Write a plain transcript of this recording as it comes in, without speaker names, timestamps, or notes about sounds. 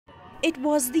It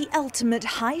was the ultimate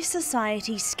high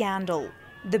society scandal.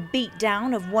 The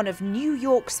beatdown of one of New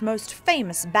York's most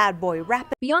famous bad boy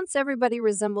rappers. Beyonce, everybody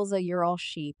resembles a Ural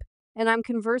sheep, and I'm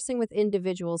conversing with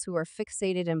individuals who are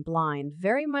fixated and blind,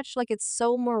 very much like it's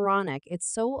so moronic,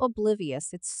 it's so oblivious,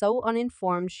 it's so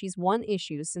uninformed. She's one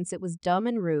issue since it was dumb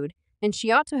and rude, and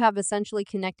she ought to have essentially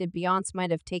connected. Beyonce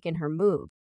might have taken her move.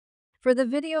 For the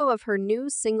video of her new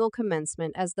single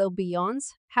commencement, as though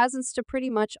Beyonce hasn't to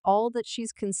pretty much all that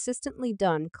she's consistently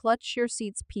done. Clutch your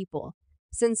seats, people,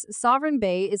 since Sovereign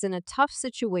Bay is in a tough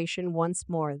situation once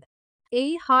more.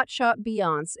 A hotshot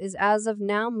Beyonce is as of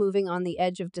now moving on the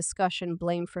edge of discussion,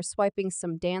 blamed for swiping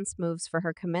some dance moves for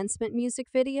her commencement music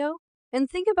video. And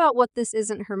think about what this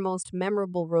isn't her most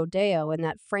memorable rodeo, and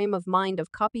that frame of mind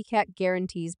of copycat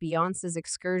guarantees Beyonce's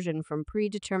excursion from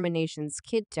predetermination's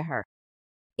kid to her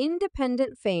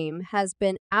independent fame has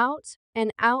been out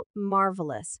and out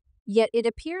marvelous. Yet it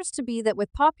appears to be that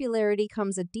with popularity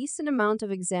comes a decent amount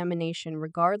of examination,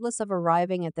 regardless of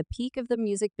arriving at the peak of the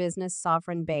music business.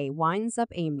 Sovereign Bay winds up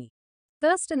Amy.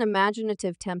 Thus, an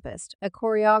imaginative tempest, a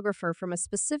choreographer from a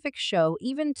specific show,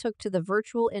 even took to the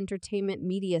virtual entertainment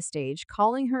media stage,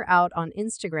 calling her out on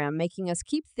Instagram, making us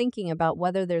keep thinking about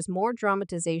whether there's more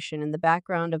dramatization in the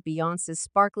background of Beyonce's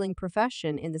sparkling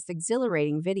profession in this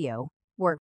exhilarating video.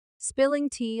 We're spilling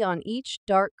tea on each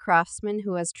dark craftsman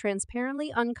who has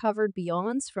transparently uncovered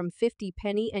Beyonce, from 50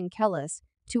 Penny and Kellis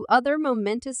to other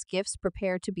momentous gifts.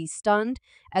 Prepare to be stunned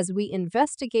as we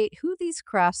investigate who these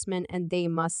craftsmen and they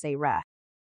must say rat.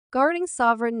 Guarding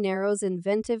Sovereign narrows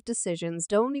inventive decisions.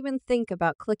 Don't even think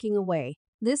about clicking away.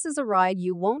 This is a ride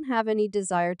you won't have any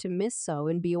desire to miss. So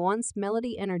in Beyonce's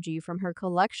melody energy from her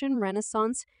collection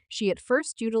Renaissance, she at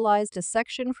first utilized a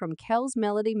section from Kel's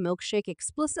Melody Milkshake,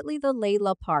 explicitly the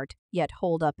Layla part, yet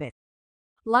hold up it.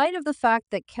 Light of the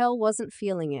fact that Kel wasn't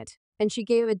feeling it, and she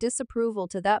gave a disapproval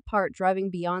to that part,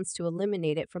 driving Beyonce to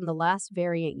eliminate it from the last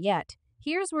variant. Yet,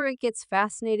 here's where it gets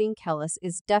fascinating. Kellis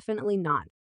is definitely not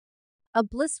a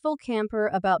blissful camper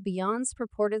about Beyonce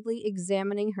purportedly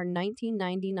examining her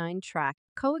 1999 track,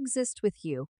 Coexist With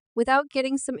You, without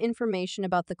getting some information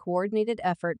about the coordinated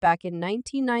effort back in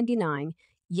 1999,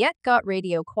 yet got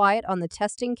radio quiet on the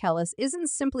testing. Kellis isn't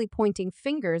simply pointing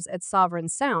fingers at Sovereign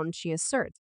sound, she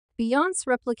asserts. Beyonce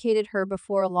replicated her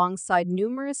before alongside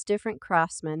numerous different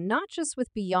craftsmen, not just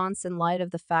with Beyonce, in light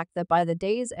of the fact that by the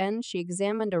day's end she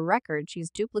examined a record. She's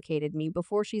duplicated me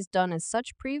before she's done as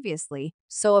such previously,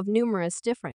 so of numerous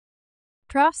different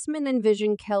craftsmen.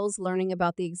 Envision Kel's learning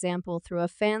about the example through a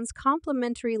fan's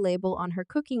complimentary label on her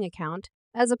cooking account.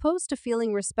 As opposed to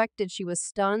feeling respected, she was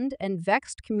stunned and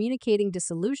vexed, communicating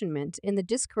disillusionment in the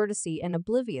discourtesy and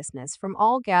obliviousness from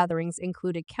all gatherings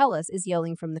included. Kellis is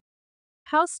yelling from the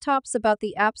housetops about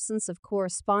the absence of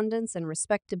correspondence and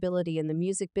respectability in the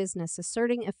music business,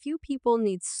 asserting a few people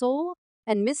need soul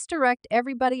and misdirect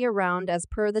everybody around. As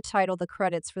per the title, the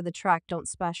credits for the track don't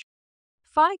specify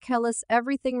Kellis.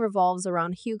 Everything revolves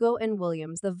around Hugo and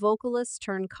Williams, the vocalist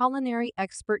turned culinary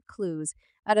expert. Clues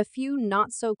at a few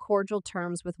not so cordial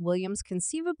terms with Williams,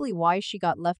 conceivably why she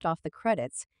got left off the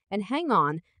credits. And hang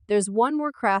on, there's one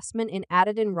more craftsman in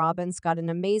added in. Robbins got an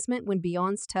amazement when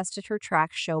Beyonce tested her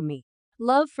track Show Me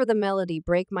Love for the melody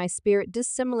Break My Spirit.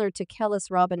 Dissimilar to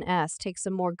Kellis, Robin S. takes a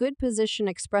more good position,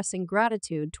 expressing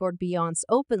gratitude toward Beyonce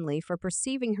openly for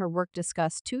perceiving her work.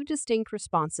 Discuss two distinct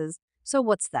responses. So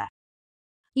what's that?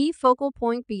 Focal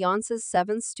point. Beyonce's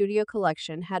 7th studio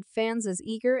collection had fans as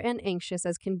eager and anxious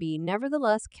as can be.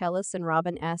 Nevertheless, Kellis and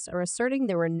Robin S. are asserting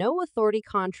there were no authority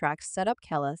contracts set up.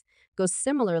 Kellis goes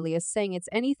similarly as saying it's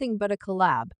anything but a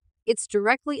collab. It's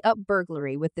directly up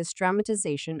burglary with this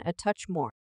dramatization. A touch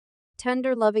more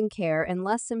tender loving care and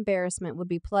less embarrassment would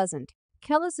be pleasant.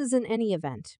 Kellis is in any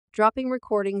event dropping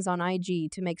recordings on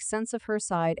IG to make sense of her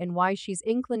side and why she's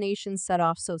inclinations set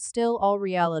off. So still all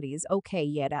realities okay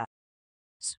yet.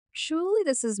 Surely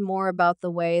this is more about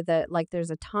the way that there's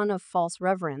a ton of false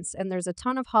reverence and there's a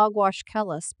ton of hogwash.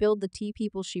 Kellis spilled the tea,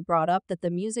 people. She brought up that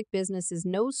the music business is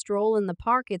no stroll in the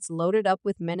park. It's loaded up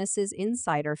with menaces,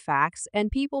 insider facts, and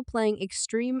people playing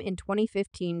extreme. In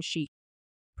 2015 she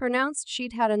pronounced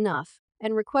she'd had enough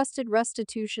and requested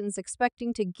restitutions,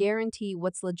 expecting to guarantee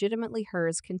what's legitimately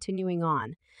hers. Continuing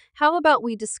on, how about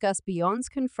we discuss Beyonce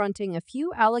confronting a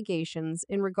few allegations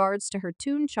in regards to her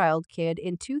Tune Child Kid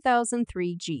in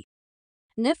 2003 G.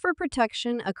 NIF for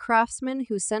protection. A craftsman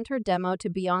who sent her demo to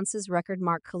Beyonce's record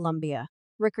mark Columbia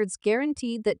Records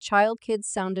guaranteed that Child Kid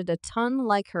sounded a ton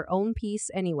like her own piece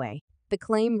anyway. The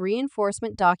claim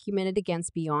reinforcement documented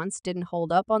against Beyonce didn't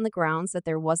hold up on the grounds that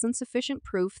there wasn't sufficient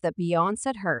proof that Beyonce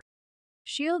had heard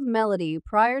Shield Melody,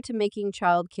 prior to making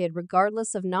Child Kid,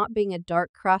 regardless of not being a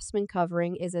dark craftsman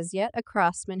covering, is as yet a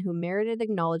craftsman who merited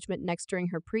acknowledgement next during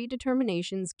her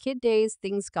predeterminations. Kid days,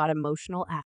 things got emotional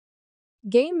at.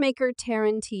 Game maker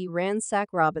Taryn T. Ransack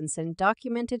Robinson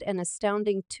documented an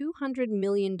astounding $200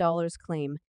 million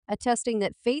claim, attesting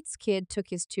that Fate's Kid took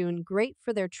his tune great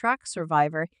for their track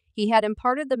Survivor. He had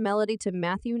imparted the melody to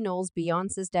Matthew Knowles,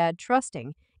 Beyonce's dad,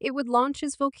 trusting it would launch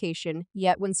his vocation,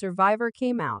 yet when Survivor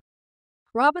came out,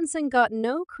 Robinson got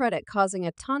no credit, causing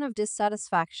a ton of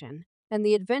dissatisfaction, and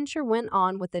the adventure went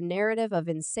on with the narrative of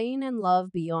Insane in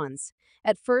Love. Beyonce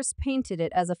at first painted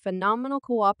it as a phenomenal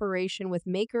cooperation with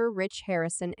maker Rich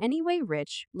Harrison. Anyway,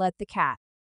 Rich let the cat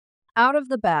out of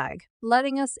the bag,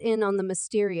 letting us in on the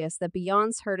mysterious that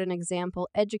Beyonce heard an example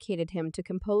educated him to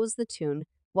compose the tune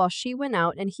while she went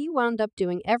out, and he wound up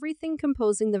doing everything,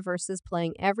 composing the verses,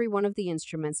 playing every one of the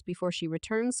instruments before she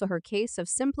returned, so her case of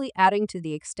simply adding to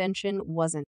the extension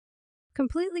wasn't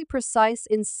completely precise.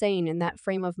 Insane in that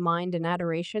frame of mind and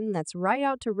adoration. That's right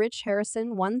out to Rich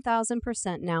Harrison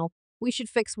 1000%. Now, we should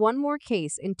fix one more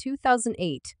case. In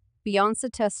 2008, Beyonce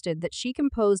attested that she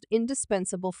composed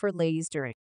Indispensable for Ladies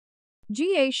during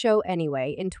GA show.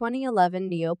 Anyway, in 2011,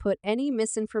 Neo put any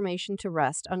misinformation to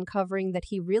rest, uncovering that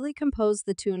he really composed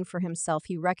the tune for himself.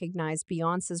 He recognized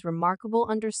Beyonce's remarkable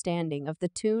understanding of the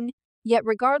tune, yet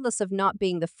regardless of not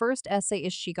being the first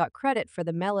essayist, she got credit for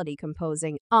the melody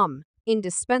composing.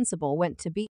 Indispensable went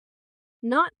to be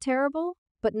not terrible,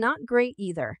 but not great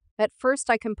either. At first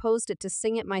I composed it to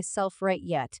sing it myself, right?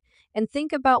 Yet. And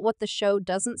think about what the show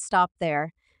doesn't stop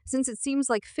there, since it seems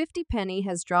like 50 Penny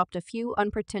has dropped a few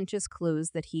unpretentious clues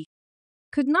that he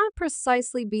could not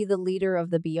precisely be the leader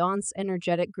of the Beyonce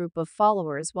energetic group of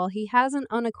followers, while he hasn't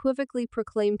unequivocally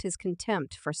proclaimed his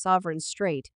contempt for Sovereign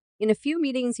Straight. In a few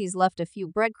meetings he's left a few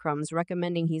breadcrumbs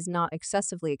recommending he's not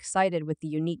excessively excited with the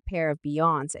unique pair of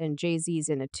Beyonce and Jay-Z's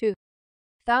in a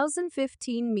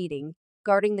 2015 meeting.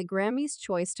 Guarding the Grammys'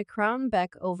 choice to crown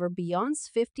Beck over Beyonce,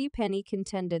 50 Penny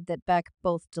contended that Beck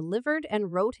both delivered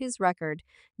and wrote his record,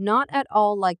 not at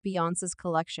all like Beyonce's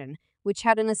collection, which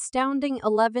had an astounding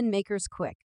 11 makers.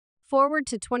 Quick forward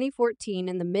to 2014,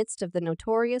 in the midst of the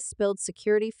notorious spilled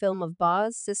security film of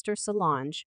Boz's sister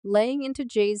Solange, laying into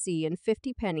Jay-Z, and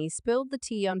 50 Penny spilled the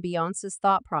tea on Beyonce's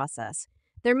thought process.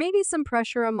 There may be some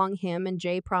pressure among him and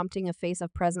Jay, prompting a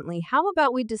face-off presently. How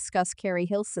about we discuss Carrie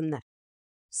Hilson, the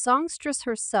songstress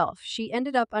herself? She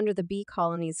ended up under the B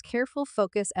Colony's careful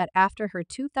focus after her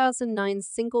 2009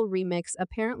 single Remix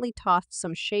apparently tossed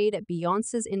some shade at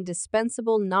Beyonce's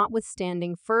Indispensable,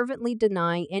 notwithstanding fervently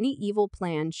denying any evil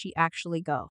plan she actually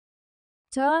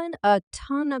done a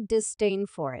ton of disdain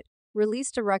for it.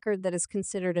 Released a record that is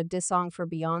considered a diss song for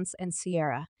Beyonce and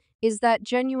Ciara. Is that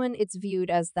genuine? It's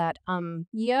viewed as that,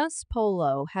 yes,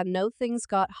 Polo had no things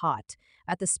got hot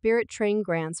at the Spirit Train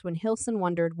grants when Hilson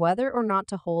wondered whether or not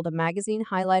to hold a magazine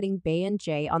highlighting Bey and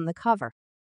Jay on the cover.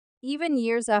 Even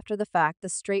years after the fact, the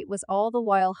straight was all the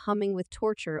while humming with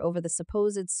torture over the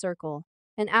supposed circle.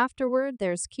 And afterward,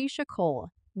 there's Keisha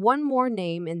Cole, one more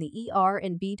name in the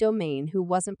R&B domain who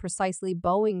wasn't precisely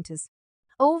bowing to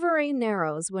over a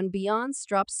narrows when Beyonce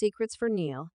dropped Secrets for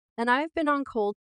Neil. And I've been on cold